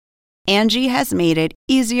Angie has made it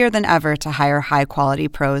easier than ever to hire high-quality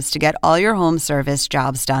pros to get all your home service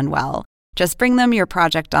jobs done well. Just bring them your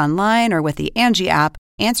project online or with the Angie app,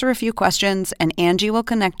 answer a few questions, and Angie will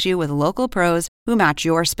connect you with local pros who match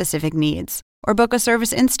your specific needs. Or book a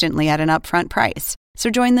service instantly at an upfront price. So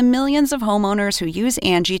join the millions of homeowners who use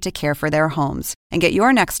Angie to care for their homes and get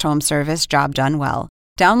your next home service job done well.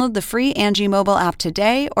 Download the free Angie mobile app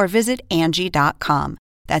today or visit Angie.com.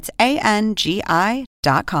 That's ANGI.com.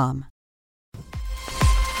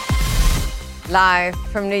 Live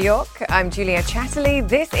from New York, I'm Julia Chatterley.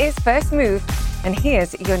 This is First Move, and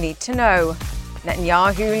here's your need to know.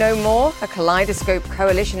 Netanyahu no more. A kaleidoscope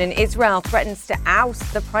coalition in Israel threatens to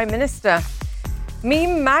oust the prime minister.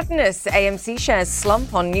 Meme madness. AMC shares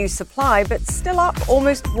slump on new supply, but still up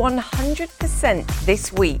almost 100%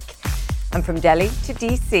 this week. And from Delhi to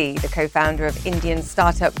DC, the co-founder of Indian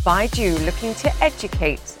startup Baidu looking to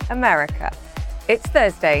educate America. It's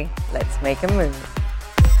Thursday. Let's make a move.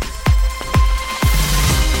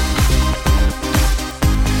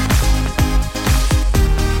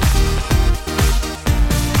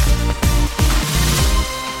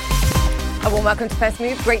 A warm welcome to First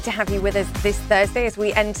Move. Great to have you with us this Thursday as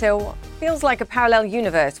we enter what feels like a parallel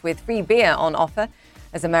universe with free beer on offer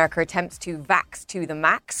as America attempts to vax to the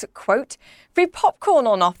max. Quote, free popcorn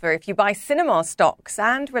on offer if you buy cinema stocks,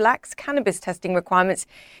 and relaxed cannabis testing requirements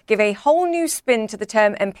give a whole new spin to the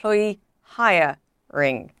term employee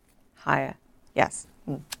hiring. Hire. Yes.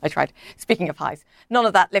 I tried. Speaking of highs, none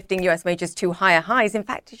of that lifting US majors to higher highs. In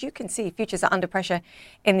fact, as you can see, futures are under pressure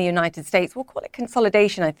in the United States. We'll call it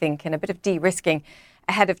consolidation, I think, and a bit of de-risking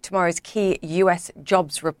ahead of tomorrow's key US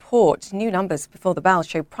jobs report. New numbers before the bell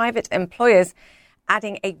show private employers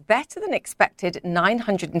adding a better than expected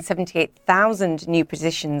 978,000 new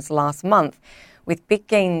positions last month, with big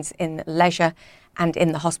gains in leisure and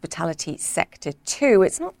in the hospitality sector too.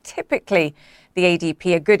 It's not typically the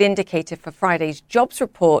ADP, a good indicator for Friday's jobs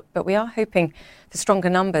report, but we are hoping for stronger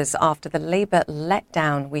numbers after the labour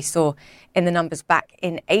letdown we saw in the numbers back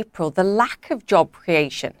in April. The lack of job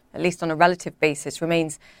creation, at least on a relative basis,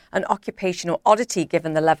 remains an occupational oddity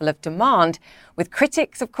given the level of demand, with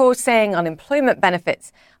critics, of course, saying unemployment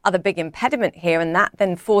benefits are the big impediment here, and that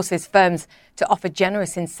then forces firms to offer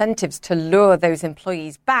generous incentives to lure those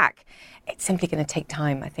employees back. It's simply going to take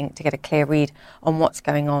time, I think, to get a clear read on what's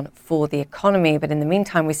going on for the economy. But in the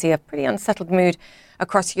meantime, we see a pretty unsettled mood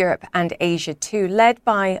across Europe and Asia too, led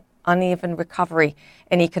by uneven recovery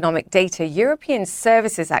in economic data. European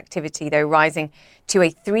services activity, though, rising to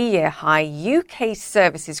a 3-year high. UK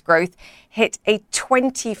services growth hit a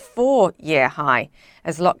 24-year high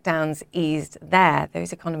as lockdowns eased there.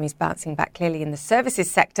 Those economies bouncing back clearly in the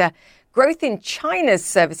services sector. Growth in China's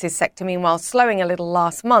services sector, meanwhile, slowing a little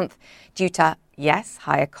last month due to, yes,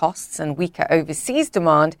 higher costs and weaker overseas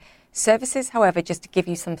demand. Services, however, just to give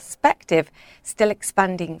you some perspective, still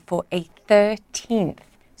expanding for a 13th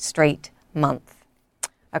straight month.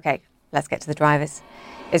 OK, let's get to the drivers.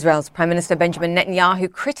 Israel's Prime Minister Benjamin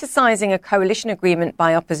Netanyahu criticising a coalition agreement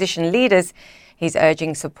by opposition leaders. He's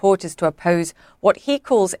urging supporters to oppose what he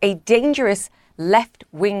calls a dangerous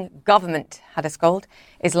left-wing government. Hadas Gold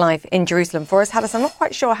is live in Jerusalem for us. Hadas, I'm not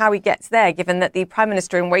quite sure how he gets there, given that the Prime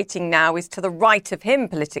Minister in waiting now is to the right of him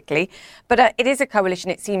politically. But it is a coalition,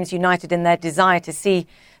 it seems, united in their desire to see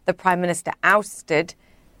the Prime Minister ousted.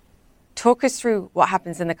 Talk us through what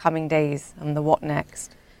happens in the coming days and the what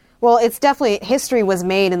next. Well, it's definitely, history was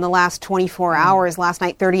made in the last 24 hours. Last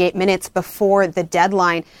night, 38 minutes before the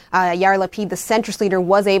deadline, Yair Lapid, the centrist leader,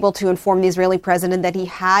 was able to inform the Israeli president that he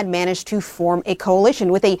had managed to form a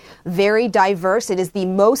coalition with a very diverse, it is the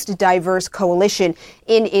most diverse coalition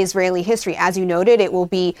in Israeli history. As you noted, it will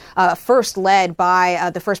be first led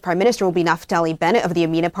by the first prime minister will be Naftali Bennett of the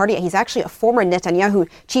Yamina party. He's actually a former Netanyahu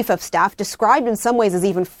chief of staff, described in some ways as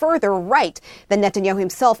even further right than Netanyahu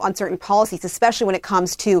himself on certain policies, especially when it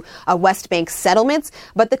comes to West Bank settlements.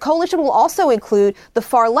 But the coalition will also include the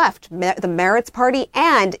far left, the Meretz party,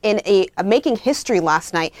 and in making history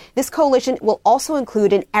last night, this coalition will also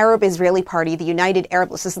include an Arab-Israeli party, the United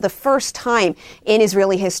Arab List. This is the first time in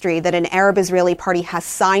Israeli history that an Arab-Israeli party has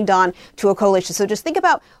signed on to a coalition. So just think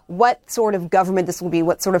about what sort of government this will be,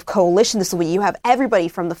 what sort of coalition this will be. You have everybody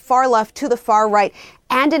from the far left to the far right,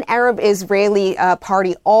 and an Arab-Israeli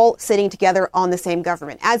party all sitting together on the same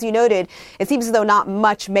government. As you noted, it seems as though not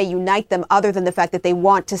much may unite them other than the fact that they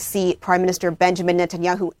want to see Prime Minister Benjamin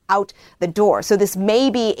Netanyahu out the door. So this may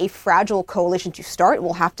be a fragile coalition to start.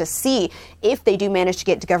 We'll have to see if they do manage to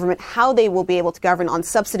get to government, how they will be able to govern on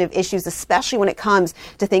substantive issues, especially when it comes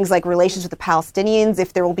to things like relations with the Palestinians,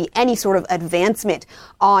 if there will be any sort of advancement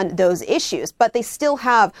on those issues. But they still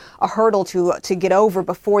have a hurdle to get over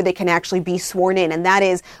before they can actually be sworn in, and that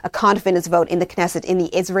is a confidence vote in the Knesset, in the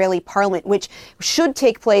Israeli parliament, which should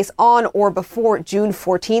take place on or before June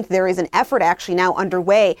 14th. There is an effort actually now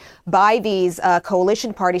underway by these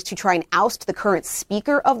coalition parties to try and oust the current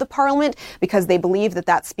speaker of the parliament, because they believe that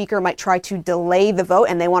that speaker might try to delay the vote,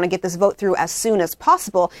 and they want to get this vote through as soon as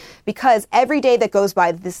possible, because every day that goes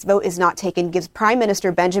by that this vote is not taken gives Prime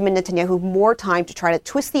Minister Benjamin Netanyahu more time to try to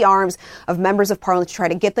twist the arms of members of parliament to try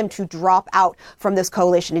to get them to drop out from this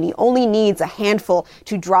coalition. And he only needs a handful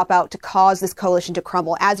to drop out to cause this coalition to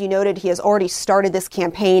crumble. As you noted, he has already started this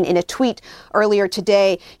campaign. In a tweet earlier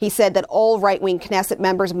today, he said that all right-wing Knesset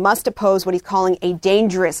members must oppose what he's calling a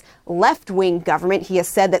dangerous left-wing government. He has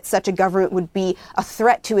said that such a government would be a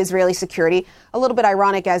threat to Israeli security. A little bit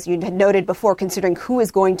ironic, as you had noted before, considering who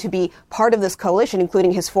is going to be part of this coalition,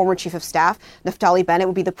 including his former chief of staff. Naftali Bennett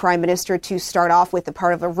would be the prime minister to start off with, a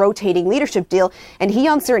part of a rotating leadership deal. And he,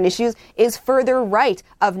 on certain issues, is further right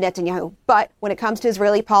of Netanyahu. But when it comes to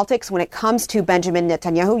Israeli politics, when it comes to Benjamin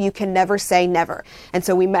Netanyahu, you can never say never. And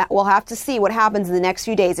so we'll have to see what happens in the next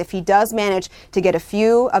few days. If he does manage to get a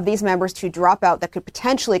few of these members to drop out, that could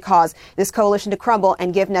potentially cause this coalition to crumble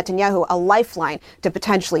and give Netanyahu a lifeline to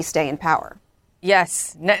potentially stay in power.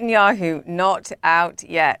 Yes, Netanyahu not out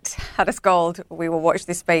yet. Hadis Gold, we will watch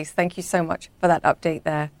this space. Thank you so much for that update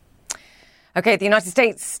there. Okay, the United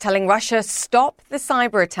States telling Russia stop the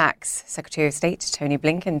cyber attacks. Secretary of State Tony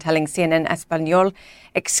Blinken telling CNN Español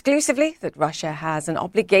exclusively that Russia has an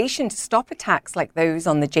obligation to stop attacks like those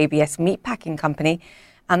on the JBS meatpacking company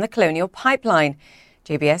and the Colonial Pipeline.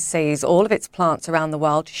 JBS says all of its plants around the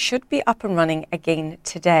world should be up and running again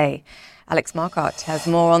today. Alex Marquardt has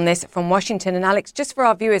more on this from Washington. And Alex, just for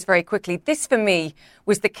our viewers very quickly, this for me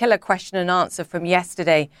was the killer question and answer from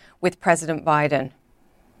yesterday with President Biden.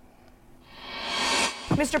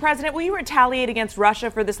 Mr. President, will you retaliate against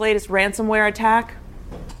Russia for this latest ransomware attack?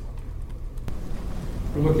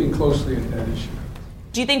 We're looking closely at that issue.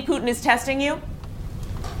 Do you think Putin is testing you?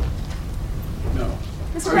 No.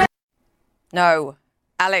 Mr. President? No.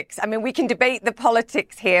 Alex, I mean, we can debate the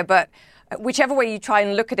politics here, but whichever way you try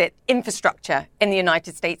and look at it, infrastructure in the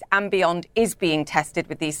United States and beyond is being tested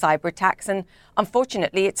with these cyber attacks, and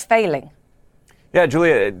unfortunately, it's failing. Yeah,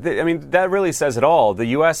 Julia, I mean, that really says it all. The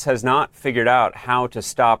U.S. has not figured out how to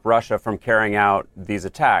stop Russia from carrying out these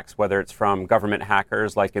attacks, whether it's from government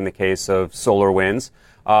hackers, like in the case of SolarWinds,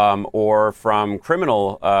 or from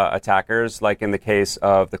criminal attackers, like in the case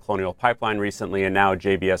of the Colonial Pipeline recently and now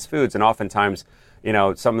JBS Foods. And oftentimes, you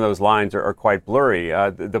know, some of those lines are quite blurry.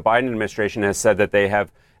 The Biden administration has said that they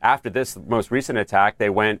have, after this most recent attack, they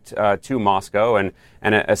went to Moscow and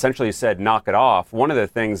essentially said, knock it off. One of the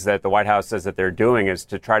things that the White House says that they're doing is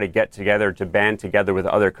to try to get together, to band together with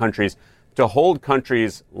other countries, to hold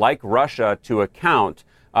countries like Russia to account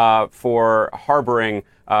for harboring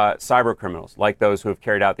cyber criminals, like those who have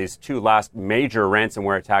carried out these two last major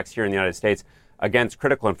ransomware attacks here in the United States against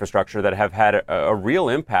critical infrastructure that have had a real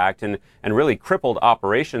impact and really crippled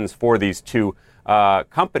operations for these two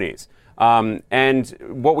companies. And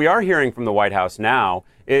what we are hearing from the White House now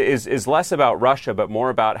is less about Russia, but more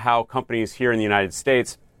about how companies here in the United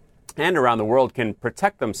States and around the world can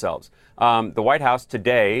protect themselves. The White House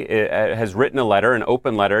today has written a letter, an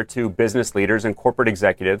open letter to business leaders and corporate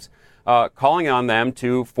executives, calling on them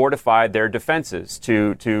to fortify their defenses,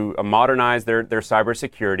 to modernize their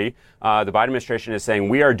cybersecurity. The Biden administration is saying,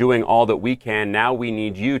 we are doing all that we can. Now we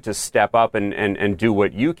need you to step up and do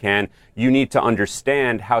what you can. You need to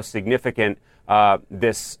understand how significant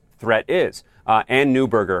this threat is. Ann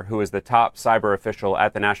Neuberger, who is the top cyber official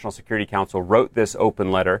at the National Security Council, wrote this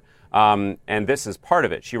open letter. And this is part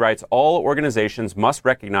of it. She writes, all organizations must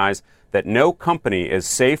recognize that no company is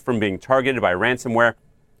safe from being targeted by ransomware,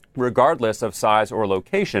 regardless of size or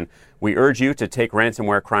location. We urge you to take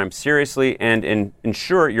ransomware crime seriously and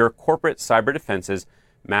ensure your corporate cyber defenses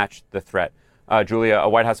match the threat. Julia, a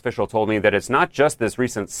White House official told me that it's not just this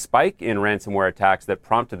recent spike in ransomware attacks that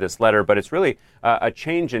prompted this letter, but it's really a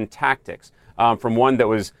change in tactics from one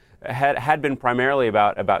that had been primarily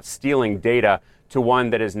about stealing data to one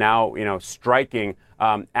that is now, striking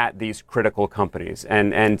at these critical companies.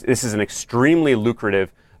 And this is an extremely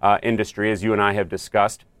lucrative industry, as you and I have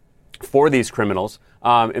discussed. for these criminals.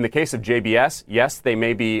 In the case of JBS, yes, they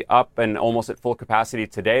may be up and almost at full capacity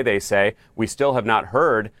today, they say. We still have not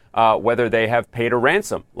heard whether they have paid a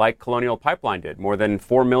ransom like Colonial Pipeline did, more than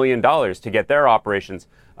 $4 million to get their operations,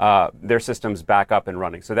 their systems back up and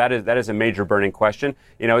running. So that is a major burning question.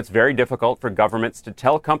 You know, it's very difficult for governments to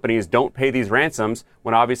tell companies don't pay these ransoms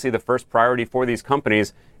when obviously the first priority for these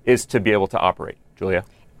companies is to be able to operate. Julia?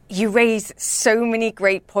 You raise so many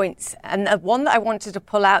great points. And the one that I wanted to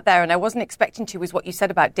pull out there, and I wasn't expecting to, was what you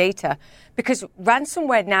said about data. Because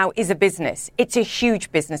ransomware now is a business. It's a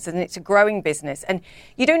huge business and it's a growing business. And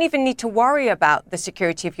you don't even need to worry about the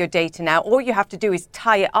security of your data now. All you have to do is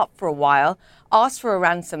tie it up for a while, ask for a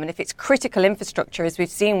ransom. And if it's critical infrastructure, as we've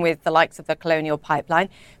seen with the likes of the Colonial Pipeline,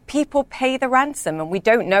 people pay the ransom. And we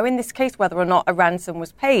don't know in this case whether or not a ransom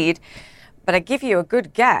was paid. But I give you a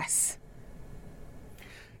good guess.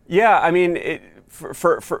 Yeah, I mean,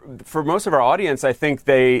 for most of our audience, I think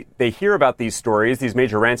they hear about these stories, these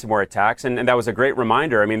major ransomware attacks, and that was a great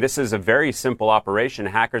reminder. I mean, this is a very simple operation.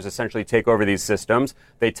 Hackers essentially take over these systems.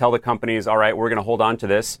 They tell the companies, all right, we're going to hold on to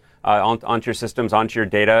this, onto your systems, onto your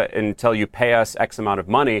data until you pay us X amount of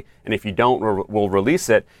money, and if you don't, we'll release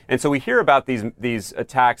it. And so we hear about these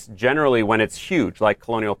attacks generally when it's huge, like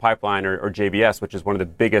Colonial Pipeline or JBS, which is one of the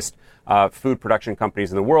biggest food production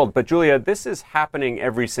companies in the world. But Julia, this is happening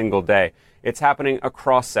every single day. It's happening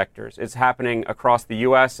across sectors. It's happening across the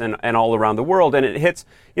U.S. and all around the world. And it hits,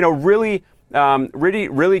 you know,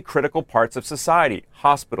 really critical parts of society,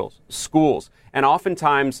 hospitals, schools. And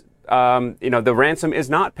oftentimes, you know, the ransom is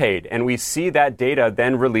not paid. And we see that data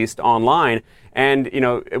then released online. And, you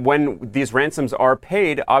know, when these ransoms are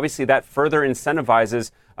paid, obviously that further incentivizes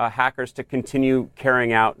hackers to continue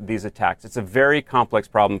carrying out these attacks. It's a very complex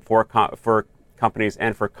problem for companies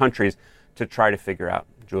and for countries to try to figure out.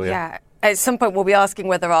 Julia? Yeah. At some point, we'll be asking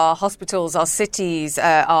whether our hospitals, our cities,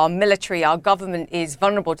 our military, our government is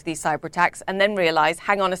vulnerable to these cyber attacks, and then realize,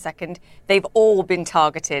 hang on a second, they've all been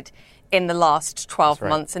targeted in the last 12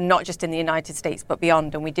 months, and not just in the United States, but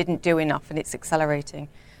beyond, and we didn't do enough, and it's accelerating.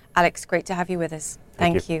 Alex, great to have you with us.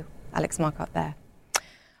 Thank you. Alex Marcotte there.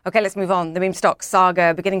 Okay, let's move on. The meme stock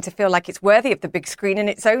saga beginning to feel like it's worthy of the big screen in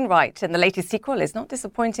its own right. And the latest sequel is not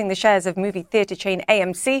disappointing the shares of movie theatre chain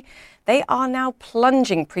AMC. They are now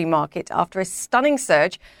plunging pre-market after a stunning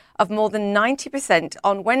surge of more than 90%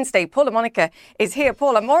 on Wednesday. Paul and Monica is here.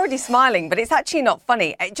 Paul, I'm already smiling, but it's actually not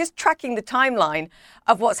funny. Just tracking the timeline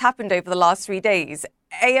of what's happened over the last 3 days.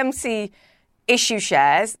 AMC issue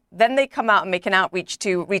shares, then they come out and make an outreach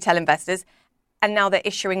to retail investors, and now they're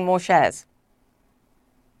issuing more shares.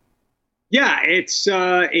 Yeah, it's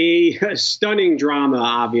a stunning drama,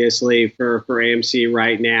 obviously, for AMC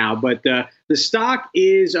right now. But the stock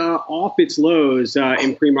is off its lows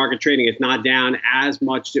in pre-market trading. It's not down as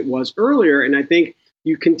much as it was earlier. And I think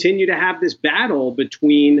you continue to have this battle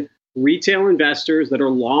between retail investors that are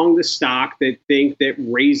long the stock, that think that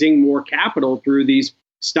raising more capital through these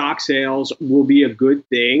stock sales will be a good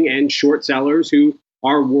thing, and short sellers who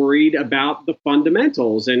are worried about the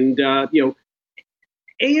fundamentals. And, you know,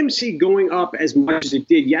 AMC going up as much as it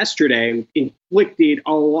did yesterday inflicted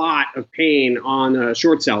a lot of pain on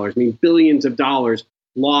short sellers. I mean, billions of dollars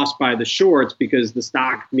lost by the shorts because the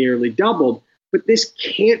stock nearly doubled. But this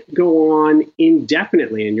can't go on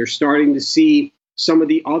indefinitely. And you're starting to see some of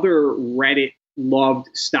the other Reddit-loved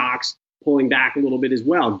stocks pulling back a little bit as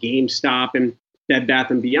well. GameStop and Bed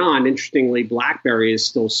Bath & Beyond. Interestingly, BlackBerry is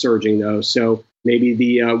still surging, though. So maybe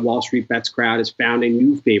the Wall Street Bets crowd has found a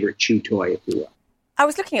new favorite chew toy, if you will. I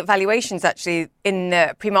was looking at valuations, actually, in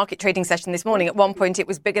the pre-market trading session this morning. At one point, it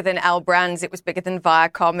was bigger than L Brands. It was bigger than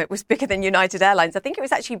Viacom. It was bigger than United Airlines. I think it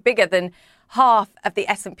was actually bigger than half of the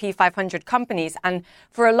S&P 500 companies. And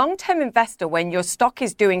for a long-term investor, when your stock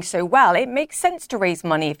is doing so well, it makes sense to raise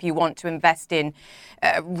money if you want to invest in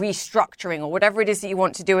restructuring or whatever it is that you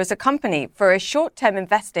want to do as a company. For a short-term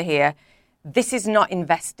investor here, this is not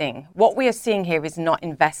investing. What we are seeing here is not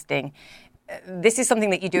investing. This is something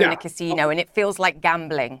that you do in a casino, and it feels like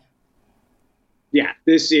gambling. Yeah,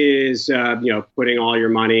 this is, putting all your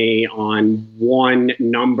money on one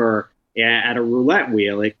number at a roulette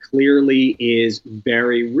wheel. It clearly is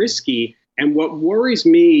very risky. And what worries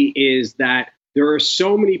me is that there are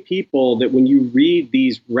so many people that when you read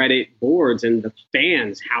these Reddit boards and the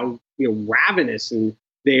fans, how ravenous and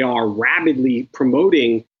they are rabidly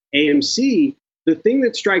promoting AMC. The thing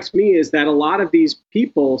that strikes me is that a lot of these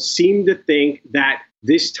people seem to think that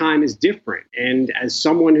this time is different. And as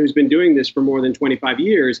someone who's been doing this for more than 25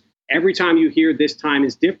 years, every time you hear this time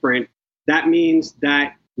is different, that means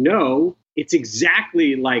that, no, it's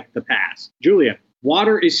exactly like the past. Julia,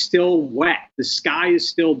 water is still wet. The sky is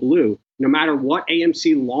still blue. no matter what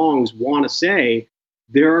AMC longs want to say,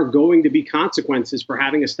 there are going to be consequences for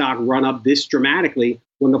having a stock run up this dramatically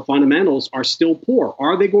when the fundamentals are still poor.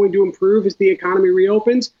 Are they going to improve as the economy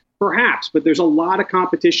reopens? Perhaps, but there's a lot of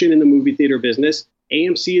competition in the movie theater business.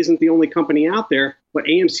 AMC isn't the only company out there, but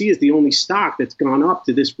AMC is the only stock that's gone up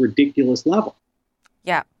to this ridiculous level.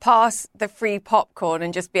 Yeah, pass the free popcorn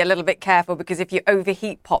and just be a little bit careful, because if you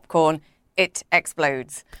overheat popcorn, it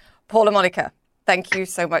explodes. Paula Monica, thank you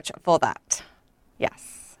so much for that.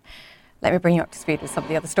 Yes. Let me bring you up to speed with some of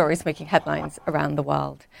the other stories making headlines around the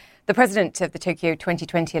world. The president of the Tokyo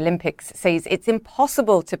 2020 Olympics says it's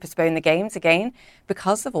impossible to postpone the Games again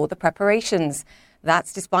because of all the preparations.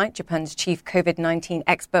 That's despite Japan's chief COVID-19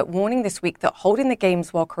 expert warning this week that holding the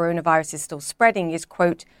Games while coronavirus is still spreading is,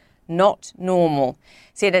 quote, not normal.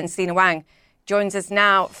 CNN's Selena Wang joins us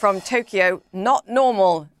now from Tokyo. Not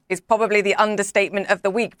normal is probably the understatement of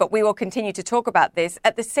the week, but we will continue to talk about this.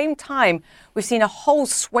 At the same time, we've seen a whole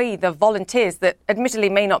swathe of volunteers that admittedly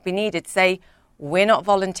may not be needed say, we're not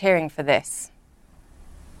volunteering for this.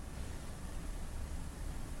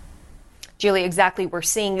 Julie, exactly. We're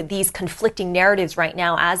seeing these conflicting narratives right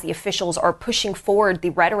now as the officials are pushing forward the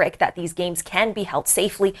rhetoric that these games can be held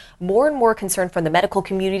safely. More and more concern from the medical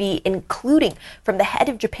community, including from the head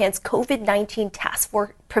of Japan's COVID-19 task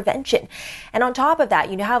force prevention. And on top of that,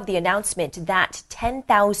 you have the announcement that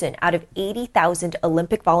 10,000 out of 80,000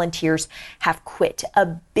 Olympic volunteers have quit. A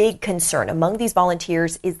big concern among these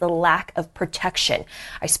volunteers is the lack of protection.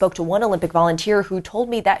 I spoke to one Olympic volunteer who told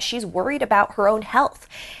me that she's worried about her own health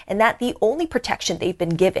and that the only protection they've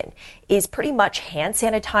been given is pretty much hand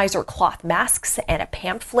sanitizer, cloth masks, and a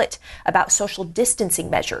pamphlet about social distancing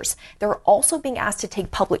measures. They're also being asked to take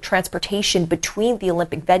public transportation between the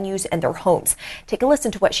Olympic venues and their homes. Take a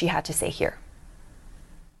listen to what she had to say here.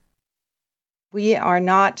 We are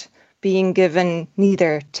not being given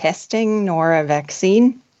neither testing nor a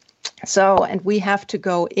vaccine. And we have to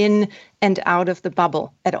go in and out of the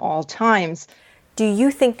bubble at all times. Do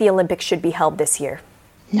you think the Olympics should be held this year?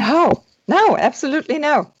 No, absolutely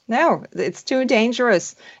no. No, it's too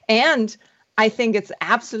dangerous. And I think it's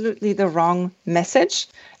absolutely the wrong message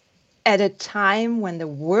at a time when the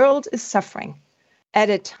world is suffering,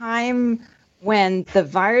 at a time when the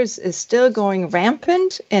virus is still going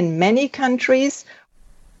rampant in many countries.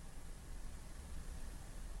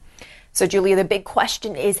 So, Julia, the big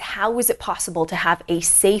question is, how is it possible to have a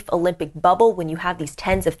safe Olympic bubble when you have these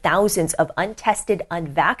tens of thousands of untested,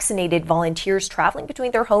 unvaccinated volunteers traveling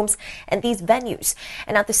between their homes and these venues?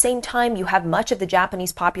 And at the same time, you have much of the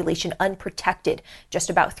Japanese population unprotected. Just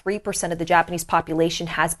about 3% of the Japanese population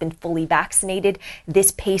has been fully vaccinated.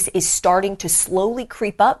 This pace is starting to slowly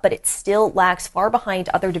creep up, but it still lags far behind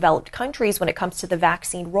other developed countries when it comes to the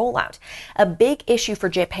vaccine rollout. A big issue for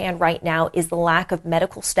Japan right now is the lack of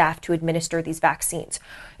medical staff to administer these vaccines.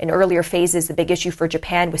 In earlier phases, the big issue for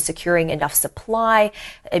Japan was securing enough supply,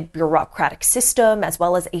 a bureaucratic system, as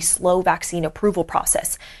well as a slow vaccine approval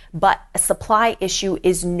process. But a supply issue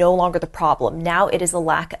is no longer the problem. Now it is a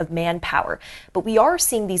lack of manpower. But we are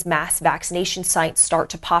seeing these mass vaccination sites start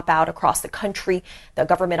to pop out across the country. The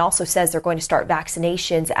government also says they're going to start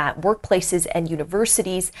vaccinations at workplaces and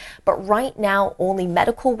universities. But right now, only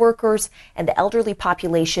medical workers and the elderly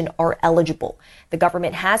population are eligible. The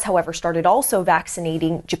government has, however, started also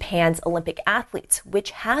vaccinating Japan's Olympic athletes,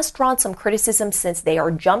 which has drawn some criticism since they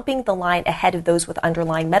are jumping the line ahead of those with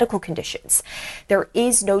underlying medical conditions. There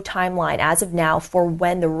is no timeline as of now for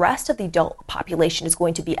when the rest of the adult population is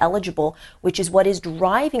going to be eligible, which is what is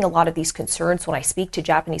driving a lot of these concerns. When I speak to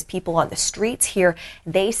Japanese people on the streets here,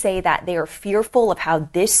 they say that they are fearful of how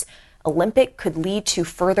this Olympic could lead to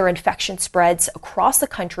further infection spreads across the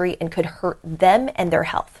country and could hurt them and their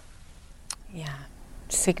health. Yeah,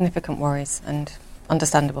 significant worries and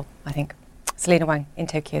understandable, I think. Selena Wang in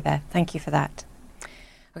Tokyo there. Thank you for that.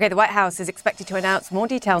 Okay, the White House is expected to announce more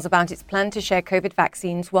details about its plan to share COVID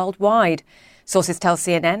vaccines worldwide. Sources tell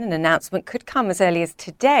CNN an announcement could come as early as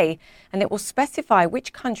today, and it will specify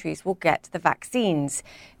which countries will get the vaccines.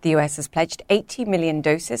 The US has pledged 80 million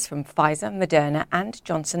doses from Pfizer, Moderna and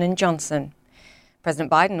Johnson & Johnson.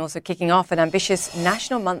 President Biden also kicking off an ambitious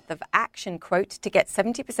national month of action, quote, to get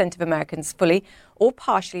 70% of Americans fully or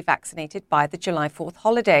partially vaccinated by the July 4th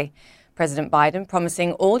holiday. President Biden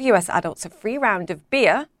promising all US adults a free round of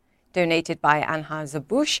beer donated by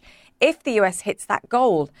Anheuser-Busch if the US hits that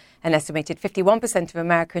goal. An estimated 51% of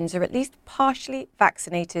Americans are at least partially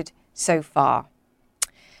vaccinated so far.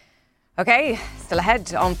 Okay, still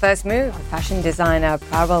ahead on First Move, fashion designer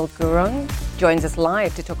Prawal Gurung joins us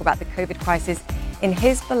live to talk about the COVID crisis in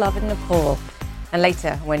his beloved Nepal. And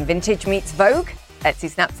later, when vintage meets Vogue,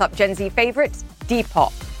 Etsy snaps up Gen Z favourite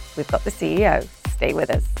Depop. we've got the CEO. Stay with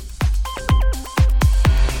us.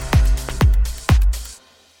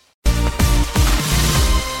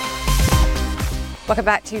 Welcome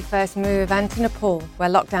back to First Move. And to Nepal, where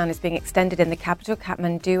lockdown is being extended in the capital,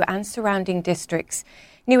 Kathmandu, and surrounding districts.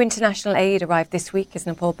 New international aid arrived this week as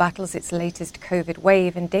Nepal battles its latest COVID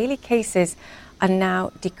wave, and daily cases are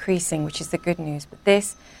now decreasing, which is the good news. But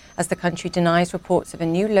this, as the country denies reports of a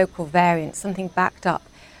new local variant, something backed up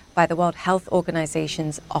by the World Health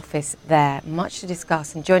Organization's office there. Much to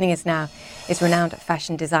discuss. And joining us now is renowned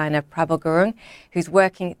fashion designer Prabal Gurung, who's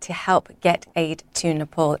working to help get aid to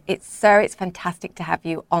Nepal. It's fantastic to have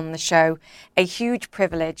you on the show. A huge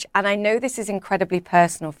privilege. And I know this is incredibly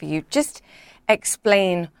personal for you. Just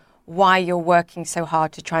explain why you're working so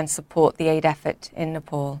hard to try and support the aid effort in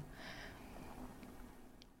Nepal.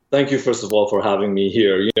 Thank you, first of all, for having me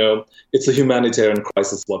here. You know, it's a humanitarian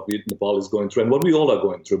crisis, what Nepal is going through and what we all are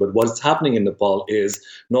going through. But what's happening in Nepal is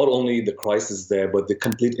not only the crisis there, but the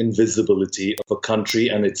complete invisibility of a country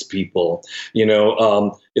and its people. You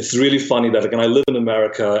know, it's really funny that when I live in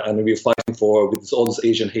America and we're fighting for with all this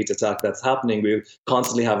Asian hate attack that's happening, we're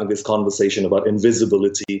constantly having this conversation about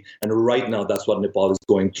invisibility. And right now, that's what Nepal is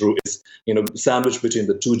going through. Is, you know, sandwiched between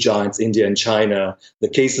the two giants, India and China. The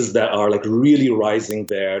cases that are like really rising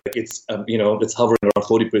there. It's it's hovering around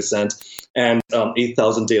 40% and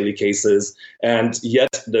 8,000 daily cases, and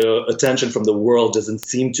yet the attention from the world doesn't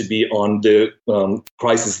seem to be on the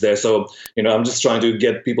crisis there. So I'm just trying to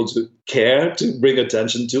get people to care, to bring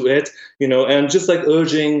attention to it, and just like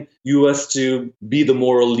urging U.S. to be the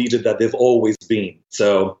moral leader that they've always been.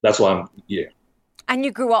 So that's why I'm here. And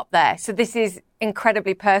you grew up there, so this is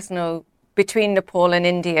incredibly personal between Nepal and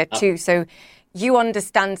India too. So you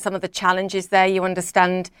understand some of the challenges there. You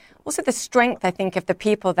understand also the strength, I think, of the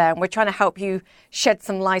people there. And we're trying to help you shed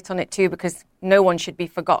some light on it too, because no one should be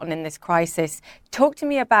forgotten in this crisis. Talk to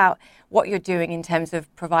me about what you're doing in terms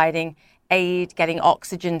of providing aid, getting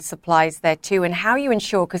oxygen supplies there too, and how you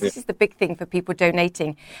ensure, because this is the big thing for people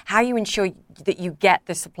donating, how you ensure that you get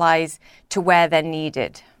the supplies to where they're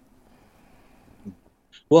needed.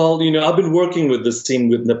 Well, I've been working with this team,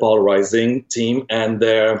 with Nepal Rising team, and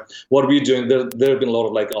what we're doing, there have been a lot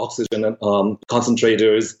of like oxygen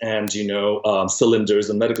concentrators and, cylinders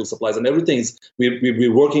and medical supplies and everything.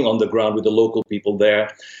 We're working on the ground with the local people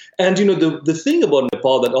there. And, the thing about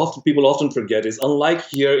Nepal that people often forget is, unlike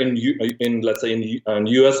here in let's say in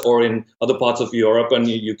US or in other parts of Europe and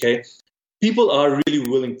the UK, people are really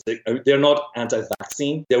willing to take, they're not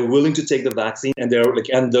anti-vaccine. They're willing to take the vaccine, and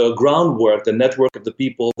and the groundwork, the network of the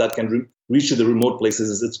people that can reach to the remote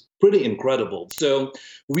places it's pretty incredible. So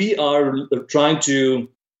we are trying to,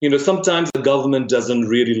 sometimes the government doesn't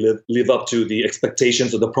really live up to the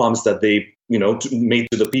expectations or the promise that they, made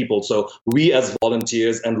to the people. So we as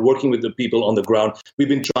volunteers and working with the people on the ground, we've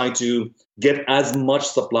been trying to get as much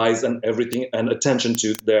supplies and everything and attention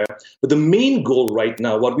to there. But the main goal right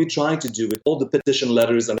now, what we're trying to do with all the petition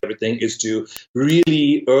letters and everything, is to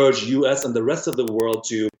really urge US and the rest of the world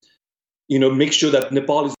to make sure that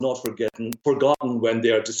Nepal is not forgotten when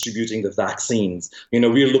they are distributing the vaccines. We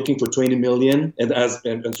are looking for 20 million,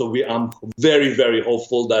 and so I'm very, very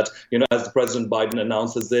hopeful that, as the President Biden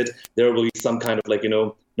announces it, there will be some kind of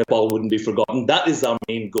Nepal wouldn't be forgotten. That is our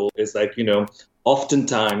main goal. Is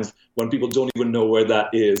oftentimes when people don't even know where that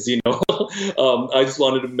is, I just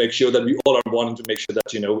wanted to make sure that we all are wanting to make sure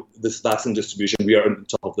that, this vaccine distribution, we are on the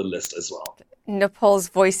top of the list as well. Nepal's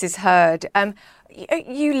voice is heard.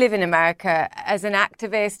 You live in America as an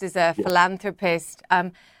activist, as a philanthropist.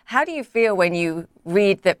 How do you feel when you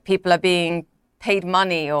read that people are being paid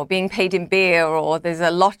money or being paid in beer, or there's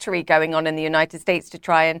a lottery going on in the United States to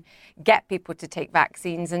try and get people to take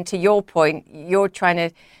vaccines? And to your point, you're trying to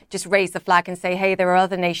just raise the flag and say, hey, there are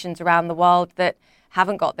other nations around the world that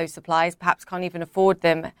haven't got those supplies, perhaps can't even afford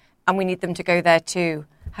them, and we need them to go there too.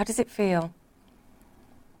 How does it feel?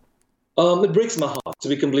 It breaks my heart, to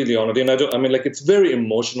be completely honest. And it's very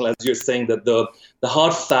emotional, as you're saying, that the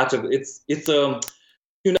hard fact of it's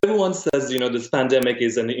everyone says, this pandemic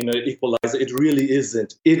is an equalizer. It really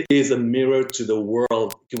isn't. It is a mirror to the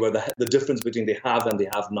world, where the difference between the have and the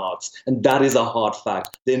have-nots. And that is a hard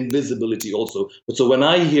fact. The invisibility also. But so when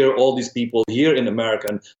I hear all these people here in America,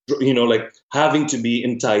 and, having to be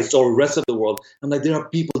enticed, or the rest of the world, I'm like, there are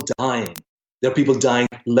people dying. There are people dying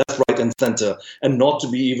left, right, and center, and not to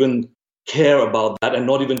be even care about that, and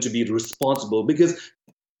not even to be responsible, because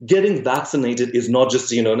getting vaccinated is not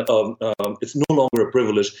just, it's no longer a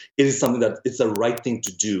privilege. It is something that it's the right thing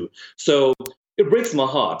to do. So It breaks my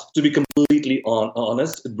heart, to be completely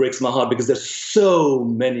honest. It breaks my heart because there's so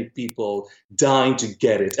many people dying to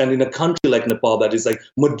get it. And in a country like Nepal, that is like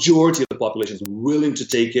majority of the population is willing to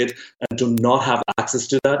take it, and to not have access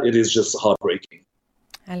to that, it is just heartbreaking.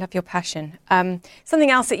 I love your passion. Something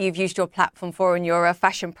else that you've used your platform for in your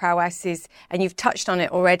fashion prowess is, and you've touched on it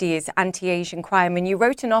already, is anti-Asian crime. And you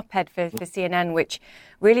wrote an op-ed for CNN, which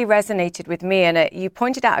really resonated with me. And you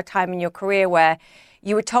pointed out a time in your career where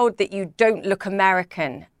you were told that you don't look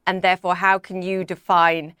American, and therefore how can you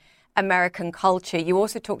define American culture? You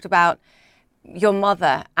also talked about your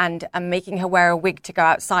mother and making her wear a wig to go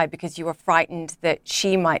outside because you were frightened that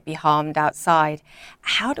she might be harmed outside.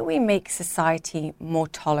 How do we make society more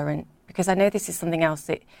tolerant? Because I know this is something else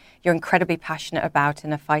that you're incredibly passionate about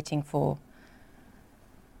and are fighting for.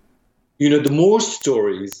 You know, the more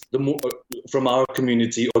stories, the more from our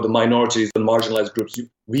community or the minorities and marginalized groups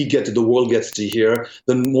we get to, the world gets to hear,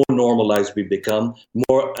 the more normalized we become,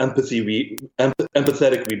 more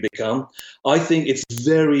empathetic we become. I think it's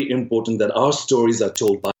very important that our stories are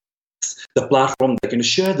told by the platform that can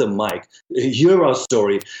share the mic, hear our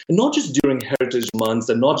story, and not just during Heritage Months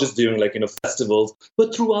and not just during festivals,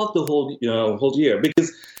 but throughout the whole year.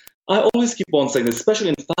 Because I always keep on saying, especially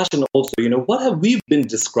in fashion also, what have we been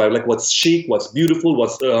described, like what's chic, what's beautiful,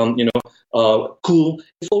 what's, cool.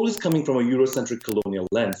 It's always coming from a Eurocentric colonial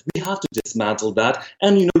lens. We have to dismantle that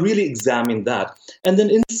and, really examine that. And then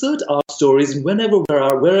insert our stories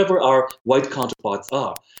wherever our white counterparts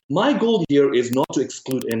are. My goal here is not to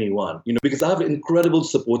exclude anyone, because I have an incredible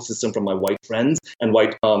support system from my white friends and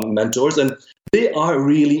white mentors, and they are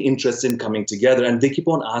really interested in coming together, and they keep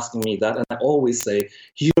on asking me that. And I always say,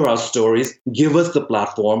 hear our stories, give us the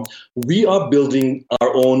platform. We are building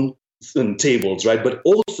our own tables, right? But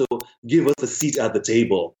also give us a seat at the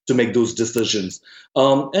table to make those decisions.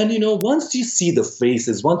 And, once you see the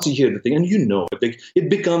faces, once you hear the thing, and it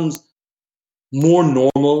becomes more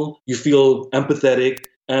normal, you feel empathetic.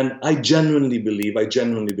 And I genuinely believe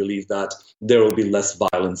that there will be less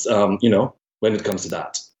violence, when it comes to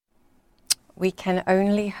that. We can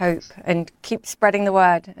only hope, and keep spreading the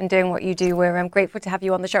word and doing what you do. I'm grateful to have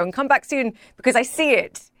you on the show, and come back soon because I see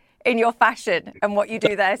it in your fashion and what you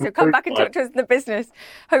do there. So come back and talk to us in the business,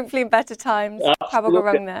 hopefully in better times. Probably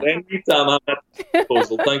wrong there. Anytime I'm at the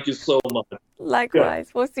proposal. Thank you so much. Likewise.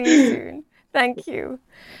 Yeah. We'll see you soon. Thank you.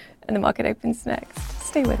 And the market opens next.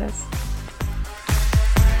 Stay with us.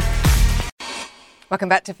 Welcome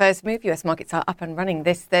back to First Move. US markets are up and running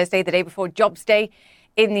this Thursday, the day before Jobs Day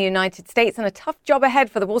in the United States, and a tough job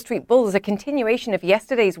ahead for the Wall Street Bulls, a continuation of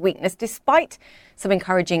yesterday's weakness despite some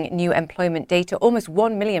encouraging new employment data. Almost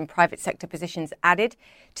 1 million private sector positions added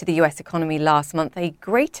to the US economy last month, a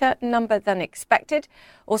greater number than expected.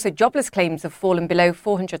 Also, jobless claims have fallen below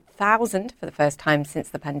 400,000 for the first time since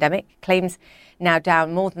the pandemic. Claims now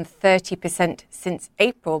down more than 30% since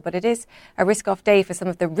April, but it is a risk-off day for some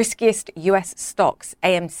of the riskiest US stocks.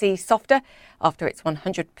 AMC softer after its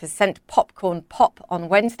 100% popcorn pop on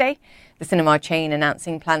Wednesday. The cinema chain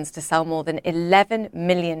announcing plans to sell more than 11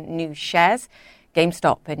 million new shares.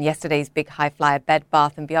 GameStop and yesterday's big high flyer Bed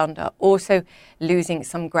Bath & Beyond are also losing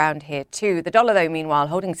some ground here too. The dollar, though, meanwhile,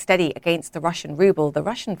 holding steady against the Russian ruble. The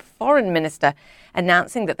Russian foreign minister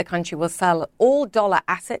announcing that the country will sell all dollar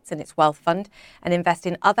assets in its wealth fund and invest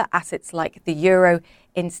in other assets like the euro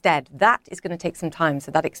instead. That is going to take some time,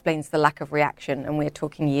 so that explains the lack of reaction, and we're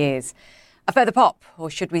talking years. A further pop, or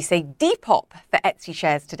should we say depop, for Etsy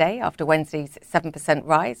shares today after Wednesday's 7%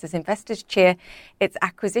 rise as investors cheer its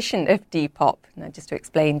acquisition of Depop. Now, just to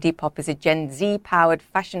explain, Depop is a Gen Z-powered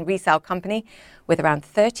fashion resale company with around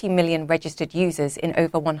 30 million registered users in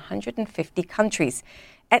over 150 countries.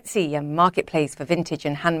 Etsy, a marketplace for vintage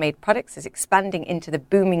and handmade products, is expanding into the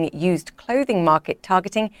booming used clothing market,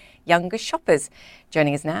 targeting younger shoppers.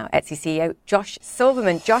 Joining us now, Etsy CEO Josh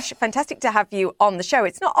Silverman. Josh, fantastic to have you on the show.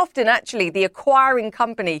 It's not often, actually, the acquiring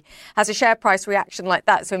company has a share price reaction like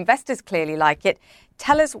that, so investors clearly like it.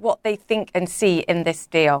 Tell us what they think and see in this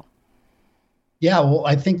deal. Yeah, well,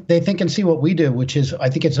 I think they think and see what we do, which is, I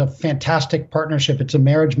think it's a fantastic partnership. It's a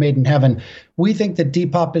marriage made in heaven. We think that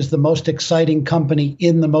Depop is the most exciting company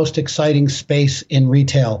in the most exciting space in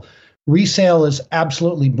retail. Resale is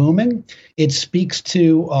absolutely booming. It speaks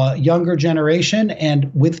to younger generation,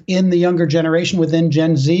 and within the younger generation, within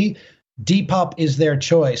Gen Z, Depop is their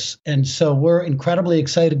choice. And so we're incredibly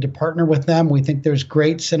excited to partner with them. We think there's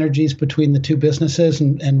great synergies between the two businesses,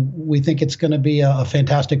 and we think it's going to be a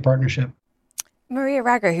fantastic partnership. Maria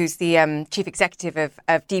Raga, who's the chief executive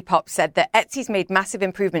of Depop, said that Etsy's made massive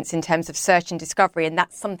improvements in terms of search and discovery, and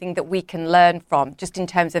that's something that we can learn from, just in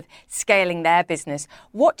terms of scaling their business.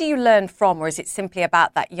 What do you learn from, or is it simply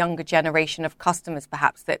about that younger generation of customers,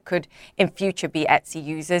 perhaps, that could in future be Etsy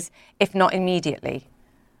users, if not immediately?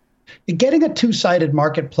 Getting a two-sided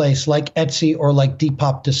marketplace like Etsy or like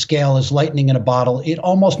Depop to scale is lightning in a bottle. It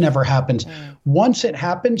almost never happens. Once it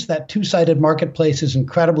happens, that two-sided marketplace is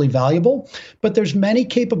incredibly valuable, but there's many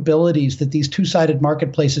capabilities that these two-sided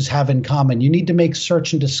marketplaces have in common. You need to make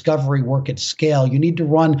search and discovery work at scale. You need to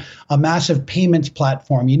run a massive payments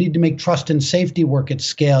platform. You need to make trust and safety work at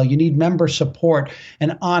scale. You need member support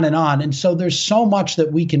and on and on. And so there's so much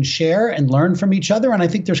that we can share and learn from each other. And I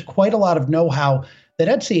think there's quite a lot of know-how that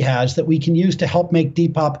Etsy has that we can use to help make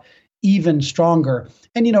Depop even stronger.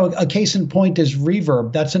 And, a case in point is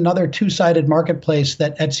Reverb. That's another two-sided marketplace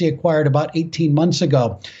that Etsy acquired about 18 months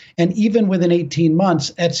ago. And even within 18 months,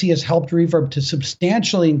 Etsy has helped Reverb to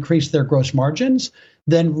substantially increase their gross margins,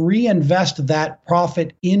 then reinvest that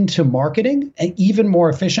profit into marketing and even more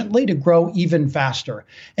efficiently to grow even faster.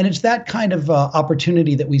 And it's that kind of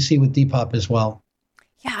opportunity that we see with Depop as well.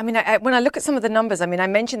 Yeah, I mean, when I look at some of the numbers, I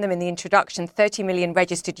mentioned them in the introduction, 30 million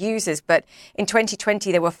registered users, but in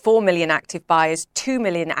 2020, there were 4 million active buyers, 2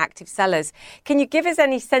 million active sellers. Can you give us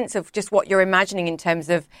any sense of just what you're imagining in terms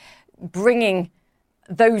of bringing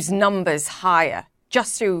those numbers higher,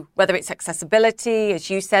 just through whether it's accessibility,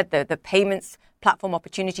 as you said, the payments platform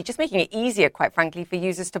opportunity, just making it easier, quite frankly, for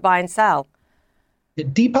users to buy and sell?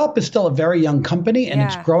 Depop is still a very young company, and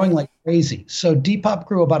it's growing like crazy. So Depop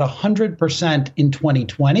grew about 100% in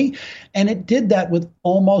 2020, and it did that with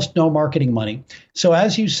almost no marketing money. So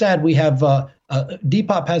as you said, we have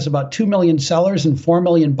Depop has about 2 million sellers and 4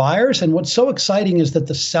 million buyers. And what's so exciting is that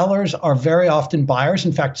the sellers are very often buyers.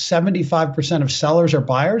 In fact, 75% of sellers are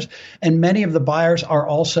buyers, and many of the buyers are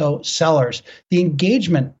also sellers. The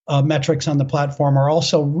engagement metrics on the platform are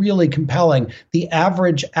also really compelling. The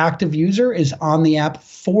average active user is on the app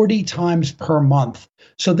 40 times per month.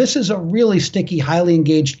 So this is a really sticky, highly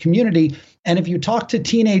engaged community. And if you talk to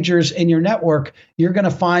teenagers in your network, you're going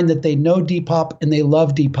to find that they know Depop and they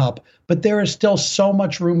love Depop. But there is still so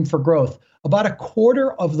much room for growth. About a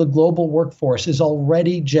quarter of the global workforce is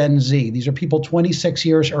already Gen Z. These are people 26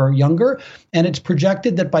 years or younger. And it's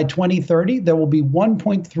projected that by 2030, there will be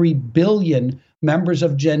 1.3 billion members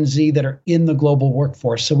of Gen Z that are in the global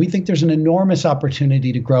workforce. So we think there's an enormous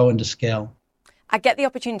opportunity to grow and to scale. I get the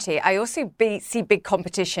opportunity. I also see big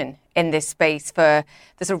competition in this space for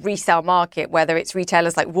the sort of resale market, whether it's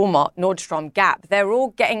retailers like Walmart, Nordstrom, Gap. They're all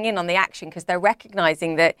getting in on the action because they're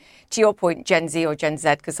recognizing that, to your point, Gen Z or Gen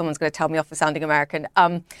Z, because someone's going to tell me off for sounding American,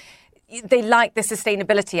 they like the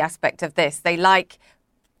sustainability aspect of this. They like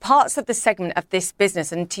parts of the segment of this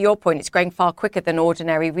business. And to your point, it's growing far quicker than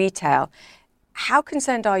ordinary retail. How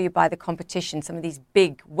concerned are you by the competition, some of these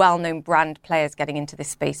big, well-known brand players getting into this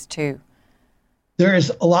space too? There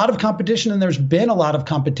is a lot of competition, and there's been a lot of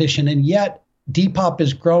competition, and yet Depop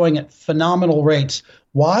is growing at phenomenal rates.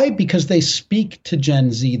 Why? Because they speak to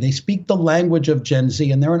Gen Z. They speak the language of Gen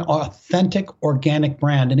Z, and they're an authentic, organic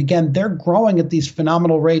brand. And again, they're growing at these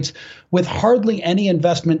phenomenal rates with hardly any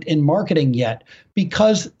investment in marketing yet,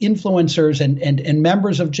 because influencers and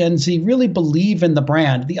members of Gen Z really believe in the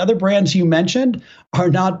brand. The other brands you mentioned are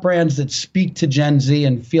not brands that speak to Gen Z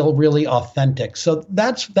and feel really authentic. So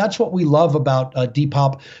that's what we love about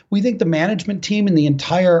Depop. We think the management team and the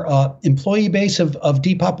entire employee base of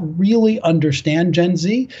Depop really understand Gen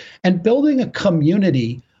Z, and building a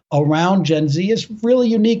community around Gen Z is really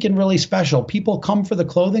unique and really special. People come for the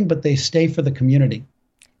clothing, but they stay for the community.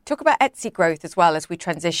 Talk about Etsy growth as well as we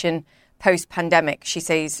transition post-pandemic. She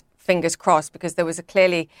says, fingers crossed, because there was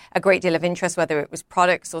clearly a great deal of interest, whether it was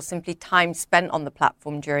products or simply time spent on the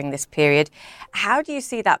platform during this period. How do you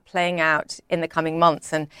see that playing out in the coming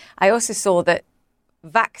months? And I also saw that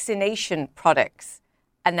vaccination products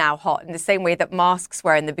are now hot in the same way that masks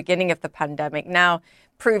were in the beginning of the pandemic. Now,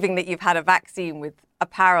 proving that you've had a vaccine with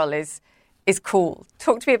apparel is cool.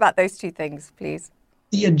 Talk to me about those two things, please.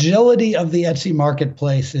 The agility of the Etsy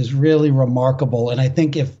marketplace is really remarkable. And I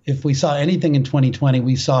think if we saw anything in 2020,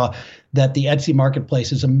 we saw that the Etsy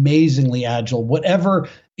marketplace is amazingly agile. Whatever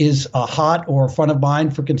is hot or front of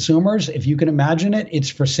mind for consumers, if you can imagine it, it's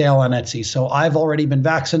for sale on Etsy. So I've already been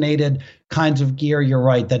vaccinated kinds of gear. You're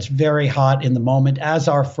right. That's very hot in the moment, as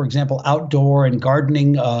are, for example, outdoor and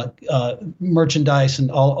gardening merchandise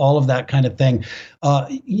and all of that kind of thing.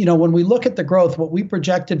 When we look at the growth, what we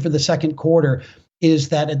projected for the second quarter is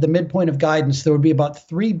that at the midpoint of guidance, there would be about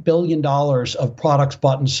 $3 billion of products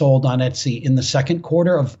bought and sold on Etsy in the second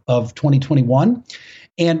quarter of 2021.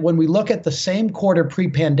 And when we look at the same quarter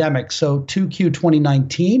pre-pandemic, so 2Q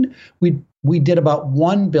 2019, we did about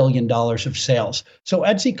 $1 billion of sales. So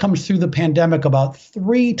Etsy comes through the pandemic about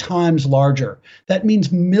 3 times larger. That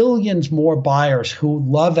means millions more buyers who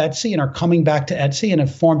love Etsy and are coming back to Etsy and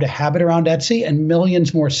have formed a habit around Etsy, and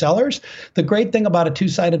millions more sellers. The great thing about a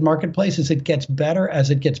two-sided marketplace is it gets better as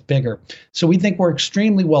it gets bigger. So we think we're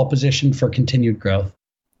extremely well positioned for continued growth.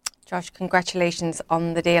 Josh, congratulations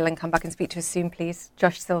on the deal, and come back and speak to us soon, please.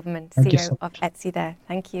 Josh Silverman, CEO of Etsy there.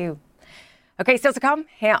 Thank you. Okay, still to come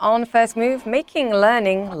here on First Move, making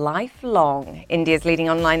learning lifelong. India's leading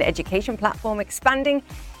online education platform expanding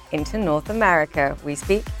into North America. We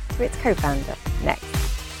speak to its co-founder next.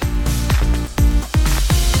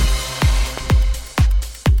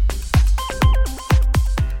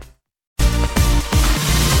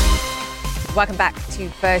 Welcome back to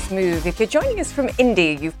First Move. If you're joining us from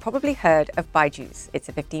India, you've probably heard of Byju's. It's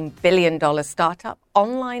a $15 billion startup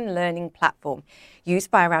online learning platform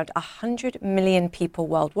used by around 100 million people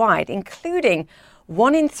worldwide, including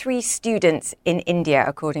 1 in 3 students in India,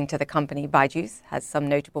 according to the company. Byju's has some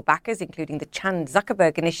notable backers, including the Chan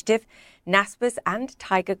Zuckerberg Initiative, Naspers, and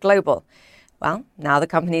Tiger Global. Well, now the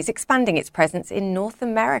company is expanding its presence in North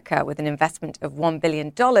America with an investment of $1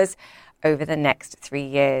 billion over the next 3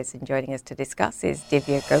 years. And joining us to discuss is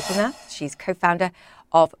Divya Gopinath. She's co-founder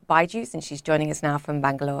of Byju's, and she's joining us now from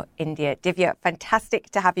Bangalore, India. Divya,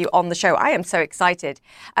 fantastic to have you on the show. I am so excited.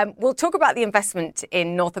 We'll talk about the investment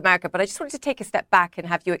in North America, but I just wanted to take a step back and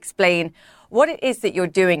have you explain what it is that you're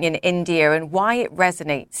doing in India and why it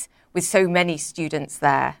resonates with so many students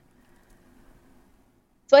there.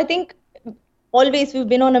 So I think always we've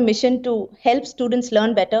been on a mission to help students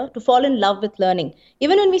learn better, to fall in love with learning.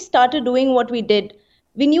 Even when we started doing what we did,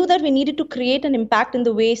 we knew that we needed to create an impact in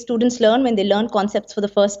the way students learn when they learn concepts for the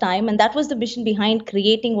first time. And that was the vision behind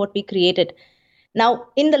creating what we created. Now,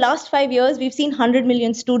 in the last 5 years, we've seen 100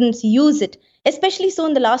 million students use it, especially so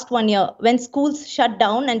in the last 1 year when schools shut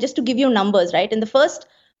down. And just to give you numbers, right, in the first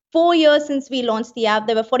 4 years since we launched the app,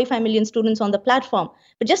 there were 45 million students on the platform.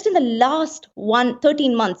 But just in the last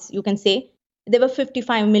 13 months, you can say, there were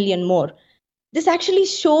 55 million more. This actually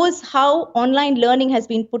shows how online learning has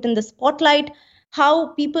been put in the spotlight, how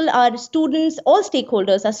people are students, all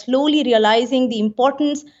stakeholders are slowly realizing the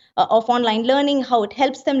importance of online learning, how it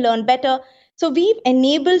helps them learn better. So we've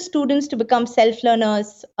enabled students to become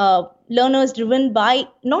self-learners, learners driven by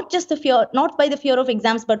not by the fear of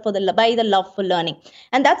exams, but by the love for learning.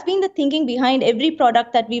 And that's been the thinking behind every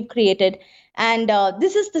product that we've created. And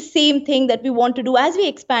this is the same thing that we want to do as we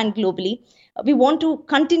expand globally. We want to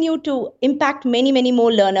continue to impact many, many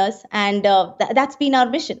more learners, and that's been our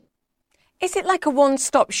mission. Is it like a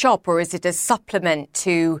one-stop shop, or is it a supplement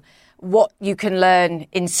to what you can learn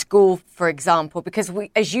in school, for example? Because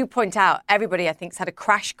as you point out, everybody, I think, has had a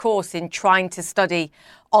crash course in trying to study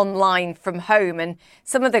online from home. And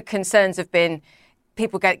some of the concerns have been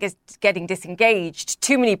people getting disengaged,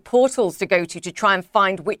 too many portals to go to try and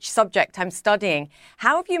find which subject I'm studying.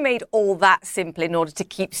 How have you made all that simple in order to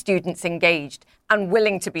keep students engaged and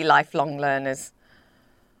willing to be lifelong learners?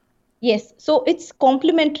 Yes, so it's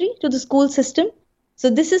complementary to the school system. So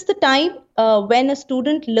this is the time when a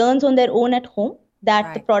student learns on their own at home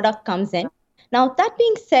that the product comes in. Now, that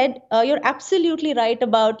being said, you're absolutely right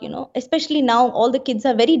about, especially now all the kids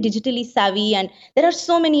are very digitally savvy and there are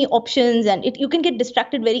so many options and you can get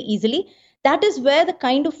distracted very easily. That is where the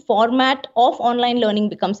kind of format of online learning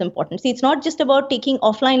becomes important. See, it's not just about taking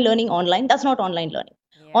offline learning online. That's not online learning.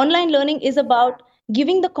 Yeah. Online learning is about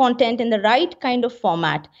giving the content in the right kind of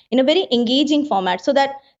format, in a very engaging format, so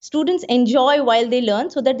that students enjoy while they learn,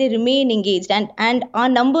 so that they remain engaged. And our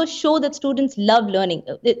numbers show that students love learning.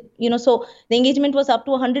 So the engagement was up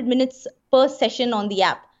to 100 minutes per session on the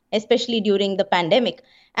app, especially during the pandemic.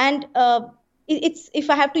 And it's, if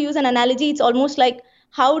I have to use an analogy, it's almost like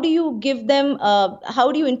how do you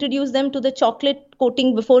introduce them to the chocolate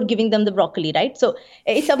coating before giving them the broccoli, right? So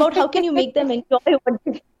it's about how can you make them enjoy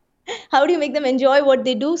what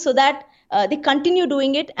they do so that they continue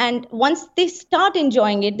doing it. And once they start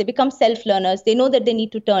enjoying it, they become self-learners. They know that they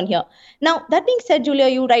need to turn here. Now, that being said, Julia,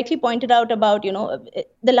 you rightly pointed out about,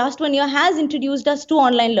 the last 1 year has introduced us to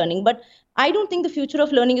online learning. But I don't think the future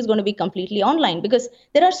of learning is going to be completely online, because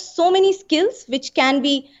there are so many skills which can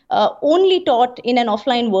be only taught in an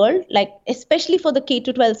offline world, like especially for the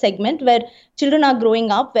K-12 segment where children are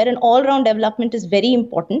growing up, where an all-round development is very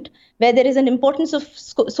important, where there is an importance of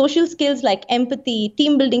social skills like empathy,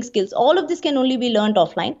 team building skills. All of this can only be learned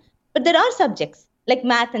offline. But there are subjects like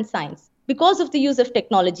math and science because of the use of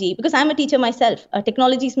technology, because I'm a teacher myself.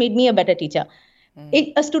 Technology has made me a better teacher.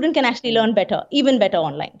 A student can actually learn better, even better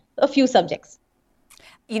online, a few subjects.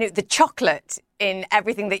 the chocolate in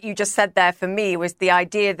everything that you just said there for me was the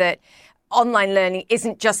idea that online learning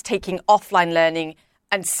isn't just taking offline learning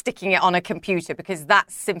and sticking it on a computer, because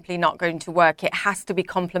that's simply not going to work. It has to be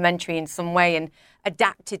complementary in some way and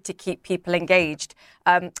adapted to keep people engaged.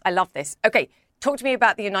 I love this. Okay, talk to me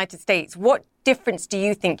about the United States. What difference do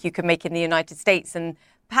you think you can make in the United States, and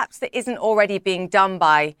perhaps that isn't already being done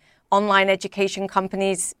by online education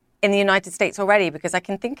companies in the United States already? Because I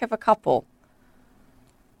can think of a couple.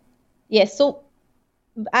 Yes, so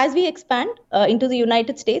as we expand into the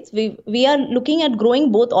United States, we are looking at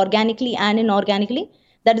growing both organically and inorganically.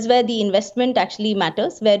 That is where the investment actually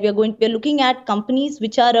matters, where we're looking at companies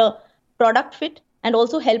which are a product fit and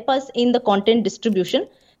also help us in the content distribution.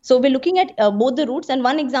 So we're looking at both the routes. And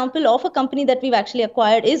one example of a company that we've actually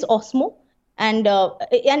acquired is Osmo. And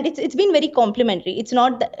it's been very complementary. It's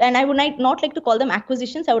not, and I would not like to call them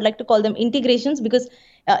acquisitions. I would like to call them integrations, because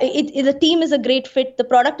the team is a great fit. The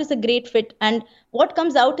product is a great fit. And what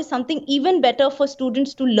comes out is something even better for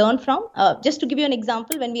students to learn from. Just to give you an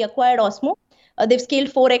example, when we acquired Osmo, they've scaled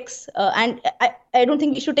 4x, and I don't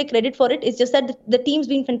think we should take credit for it. It's just that the team's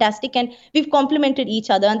been fantastic, and we've complemented each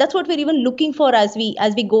other. And that's what we're even looking for as we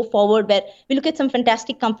go forward, where we look at some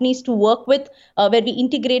fantastic companies to work with, where we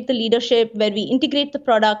integrate the leadership, where we integrate the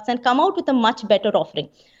products and come out with a much better offering.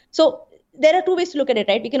 So there are two ways to look at it,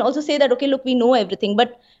 right? We can also say that, okay, look, we know everything.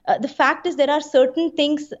 But the fact is there are certain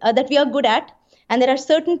things that we are good at. And there are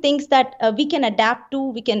certain things that we can adapt to,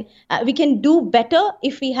 we can do better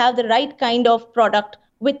if we have the right kind of product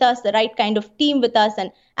with us, the right kind of team with us.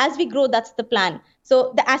 And as we grow, that's the plan.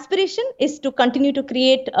 So the aspiration is to continue to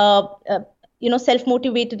create,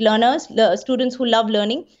 self-motivated learners, students who love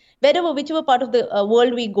learning, whichever part of the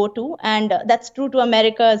world we go to. And that's true to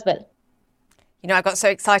America as well. I got so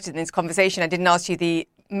excited in this conversation, I didn't ask you the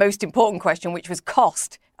most important question, which was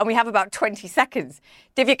cost. And we have about 20 seconds.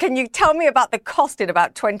 Divya, can you tell me about the cost in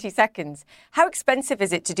about 20 seconds? How expensive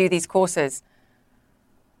is it to do these courses?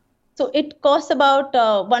 So it costs about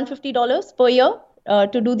 $150 per year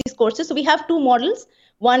to do these courses. So we have two models.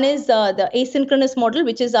 One is the asynchronous model,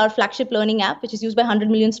 which is our flagship learning app, which is used by 100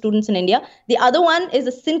 million students in India. The other one is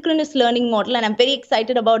a synchronous learning model. And I'm very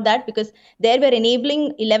excited about that, because there we're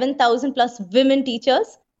enabling 11,000 plus women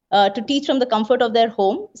teachers to teach from the comfort of their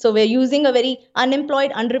home. So we're using a very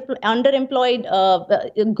unemployed,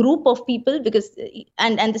 underemployed group of people, because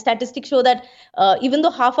and the statistics show that even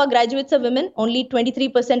though half our graduates are women, only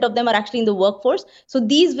 23% of them are actually in the workforce. So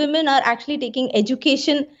these women are actually taking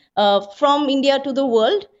education from India to the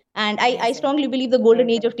world. And I strongly believe the golden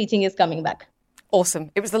age of teaching is coming back.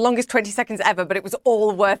 Awesome. It was the longest 20 seconds ever, but it was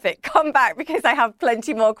all worth it. Come back, because I have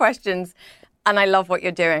plenty more questions. And I love what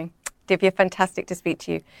you're doing. Divya, fantastic to speak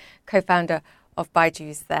to you, co-founder of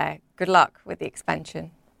Byju's there. Good luck with the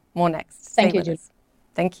expansion. More next. Thank you, Julie.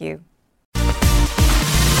 Thank you.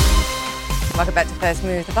 Welcome back to First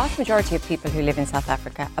Move. The vast majority of people who live in South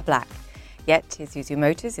Africa are black. Yet Isuzu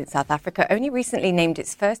Motors in South Africa only recently named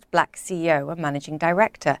its first black CEO and managing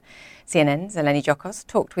director. CNN's Eleni Jokos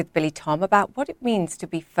talked with Billy Tom about what it means to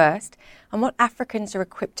be first and what Africans are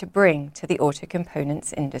equipped to bring to the auto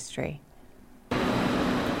components industry.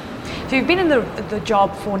 So you've been in the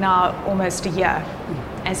job for now almost a year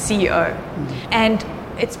as CEO. And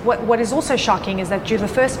it's what is also shocking is that you're the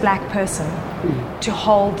first black person to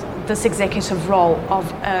hold this executive role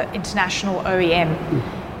of international OEM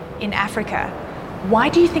in Africa. Why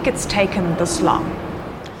do you think it's taken this long?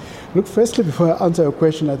 Look, firstly, before I answer your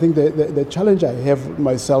question, I think the challenge I have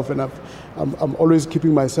myself, and I'm always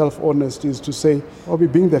keeping myself honest, is to say,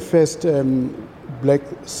 being the first black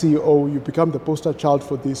CEO, you become the poster child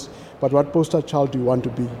for this. But what poster child do you want to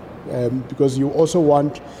be? Because you also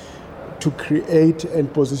want to create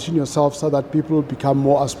and position yourself so that people become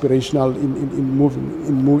more aspirational in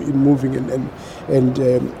moving and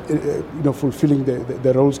fulfilling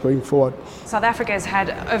the roles going forward. South Africa has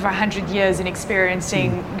had over 100 years in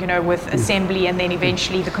experiencing, with assembly, and then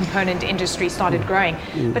eventually the component industry started growing.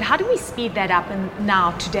 But how do we speed that up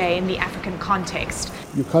now today in the African context?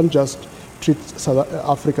 You can't just treat South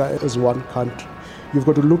Africa as one country. You've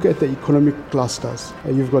got to look at the economic clusters.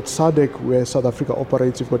 You've got SADC, where South Africa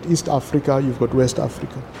operates. You've got East Africa, you've got West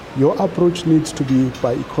Africa. Your approach needs to be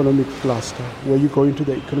by economic cluster, where you go into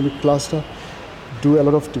the economic cluster, do a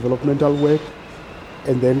lot of developmental work,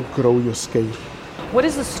 and then grow your scale. What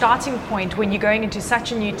is the starting point when you're going into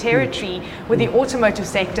such a new territory where the automotive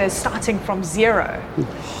sector is starting from zero?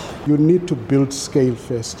 You need to build scale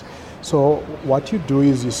first. So what you do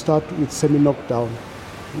is you start with semi-knockdown,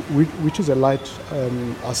 which is a light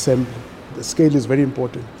assembly. The scale is very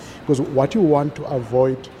important, because what you want to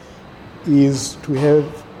avoid is to have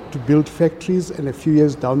to build factories, and a few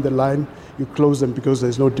years down the line, you close them because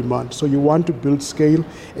there's no demand. So you want to build scale,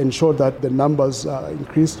 ensure that the numbers are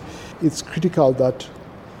increased. It's critical that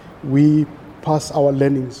we pass our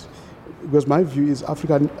learnings, because my view is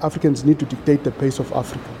Africans need to dictate the pace of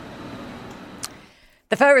Africa.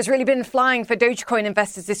 The fur has really been flying for Dogecoin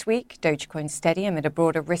investors this week. Dogecoin steady amid a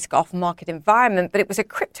broader risk-off market environment, but it was a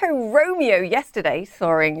crypto Romeo yesterday,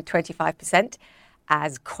 soaring 25%.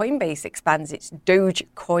 As Coinbase expands its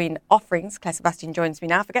Dogecoin offerings. Claire Sebastian joins me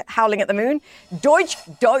now. Forget howling at the moon.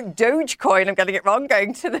 Dogecoin, I'm getting it wrong,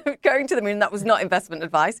 going to the moon. That was not investment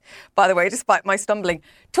advice, by the way, despite my stumbling.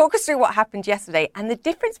 Talk us through what happened yesterday and the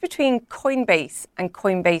difference between Coinbase and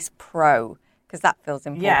Coinbase Pro, because that feels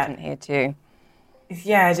important here too.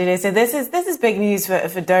 Yeah, Julia. So this is big news for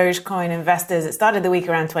Dogecoin investors. It started the week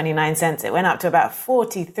around 29 cents. It went up to about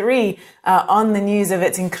 43 on the news of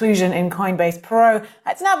its inclusion in Coinbase Pro.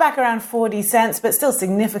 It's now back around 40 cents, but still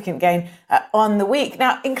significant gain on the week.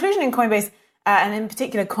 Now, inclusion in Coinbase and in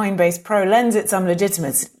particular Coinbase Pro lends it some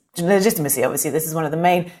legitimacy. Obviously, this is one of the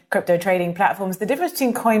main crypto trading platforms. The difference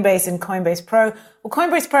between Coinbase and Coinbase Pro, well,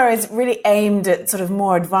 Coinbase Pro is really aimed at sort of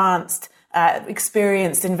more advanced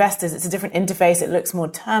experienced investors. It's a different interface. It looks more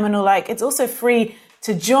terminal-like. It's also free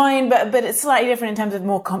to join, but it's slightly different in terms of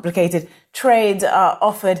more complicated trades are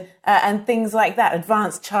offered and things like that,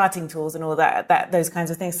 advanced charting tools and all that those kinds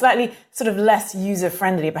of things. Slightly sort of less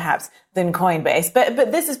user-friendly, perhaps, than Coinbase.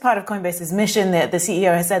 But this is part of Coinbase's mission. The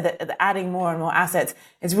CEO has said that adding more and more assets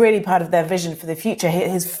is really part of their vision for the future.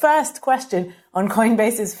 His first question on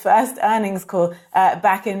Coinbase's first earnings call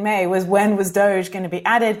back in May was, when was Doge going to be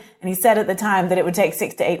added? And he said at the time that it would take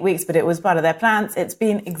 6 to 8 weeks, but it was part of their plans. It's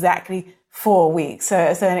been exactly 4 weeks. So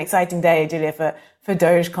an exciting day, Julia, for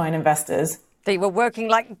Dogecoin investors. They were working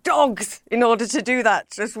like dogs in order to do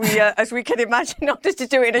that, as we can imagine, in order to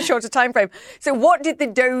do it in a shorter time frame. So what did the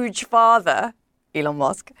Doge father, Elon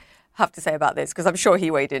Musk, have to say about this? Because I'm sure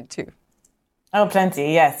he weighed in too. Oh,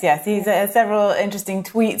 plenty. Yes. He's several interesting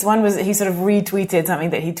tweets. One was he sort of retweeted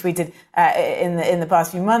something that he tweeted in the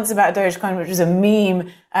past few months about Dogecoin, which was a meme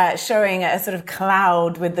showing a sort of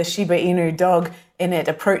cloud with the Shiba Inu dog in it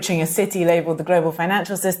approaching a city labeled the global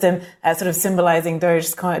financial system, sort of symbolizing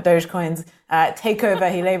Dogecoin's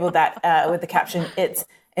takeover. He labeled that with the caption, "It's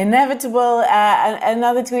inevitable."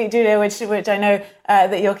 Another tweet, Julia, which I know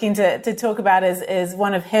that you're keen to talk about, is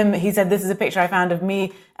one of him. He said, "This is a picture I found of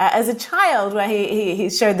me as a child," where he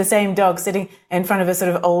showed the same dog sitting in front of a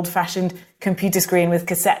sort of old-fashioned computer screen with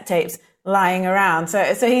cassette tapes lying around.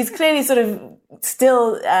 So he's clearly sort of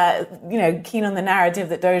still, keen on the narrative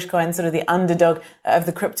that Dogecoin, sort of the underdog of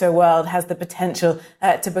the crypto world, has the potential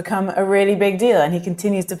to become a really big deal. And he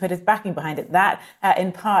continues to put his backing behind it. That,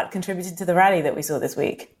 in part, contributed to the rally that we saw this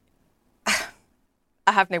week.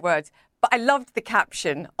 I have no words. But I loved the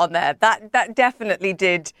caption on there. That definitely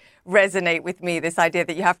did resonate with me, this idea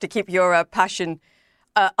that you have to keep your passion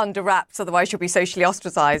under wraps, otherwise you'll be socially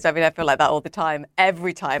ostracized. I mean, I feel like that all the time.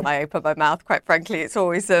 Every time I open my mouth, quite frankly, it's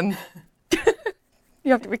always...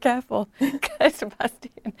 You have to be careful. Claire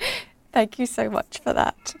Sebastian, thank you so much for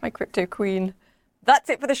that, my crypto queen. That's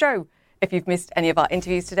it for the show. If you've missed any of our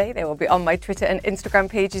interviews today, they will be on my Twitter and Instagram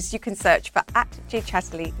pages. You can search for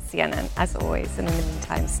 @JChatterleyCNN, as always. And in the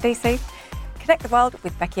meantime, stay safe. Connect the World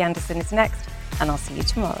with Becky Anderson is next, and I'll see you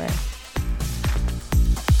tomorrow.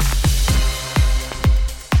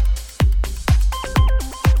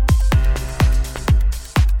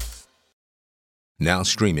 Now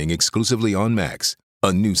streaming exclusively on Max,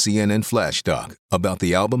 a new CNN flash doc about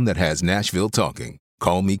the album that has Nashville talking,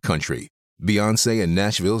 Call Me Country. Beyoncé and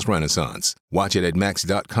Nashville's Renaissance. Watch it at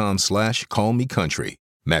max.com/callmecountry.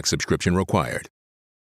 Max subscription required.